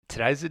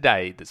Today's the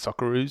day the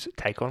Socceroos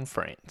take on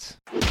France.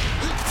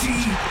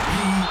 TPO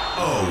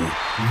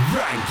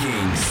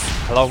Rankings.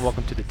 Hello and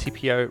welcome to the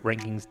TPO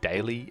Rankings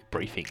Daily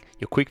Briefing,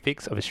 your quick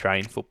fix of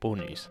Australian football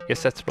news.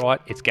 Yes, that's right,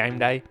 it's game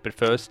day, but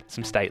first,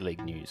 some State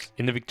League news.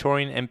 In the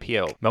Victorian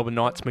NPL, Melbourne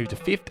Knights moved to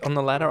 5th on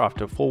the ladder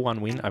after a 4-1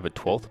 win over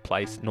 12th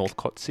place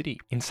Northcote City.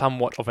 In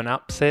somewhat of an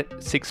upset,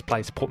 6th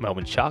place Port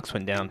Melbourne Sharks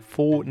went down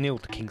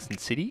 4-0 to Kingston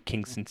City.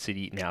 Kingston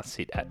City now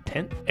sit at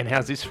 10th. And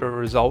how's this for a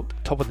result?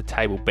 Top of the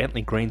table,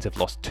 Bentley Greens have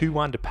lost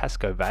 2-1 to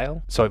Pascoe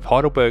Vale. So if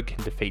Heidelberg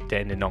can defeat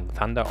Dandenong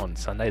Thunder on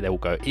Sunday, they will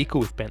go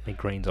equal with Bentley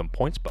Greens on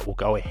points, but will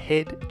go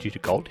ahead due to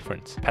goal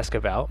difference. Pascoe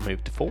Vale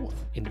moved to 4th.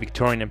 In the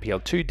Victorian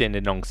NPL 2,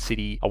 Dandenong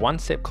City are one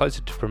step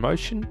closer to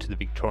promotion to the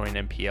Victorian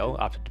NPL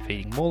after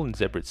defeating Moreland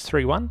Zebrats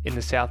 3-1. In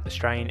the South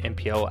Australian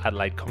NPL,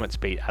 Adelaide Comets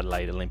beat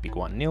Adelaide Olympic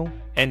 1-0.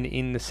 And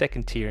in the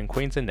second tier in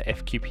Queensland, the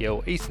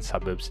FQPL Eastern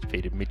Suburbs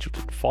defeated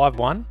Mitchelton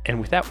 5-1, and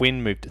with that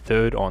win moved to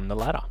 3rd on the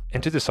ladder.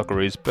 And to the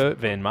Socceroos, Bert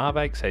van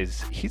Marwijk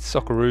says his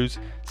Socceroos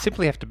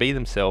simply have to be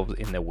themselves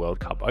in their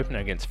World Cup opener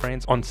against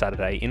France on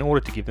Saturday in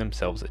order to give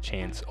themselves a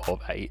chance of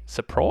a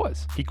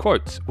surprise. He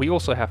quotes, "We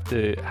also have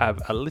to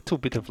have a little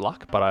bit of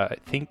luck, but I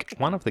think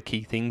one of the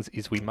key things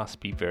is we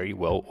must be very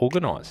well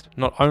organised.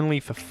 Not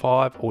only for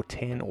 5 or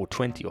 10 or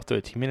 20 or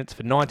 30 minutes,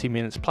 for 90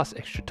 minutes plus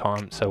extra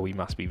time, so we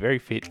must be very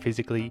fit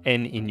physically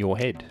and in your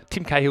head."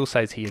 Tim Cahill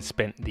says he has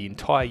spent the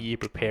entire year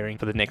preparing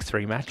for the next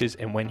 3 matches,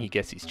 and when he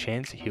gets his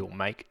chance, he'll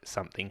make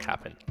something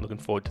happen. Looking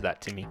forward to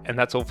that, Timmy. And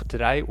that's all for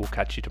today. We'll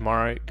catch you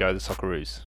tomorrow. Go the Socceroos.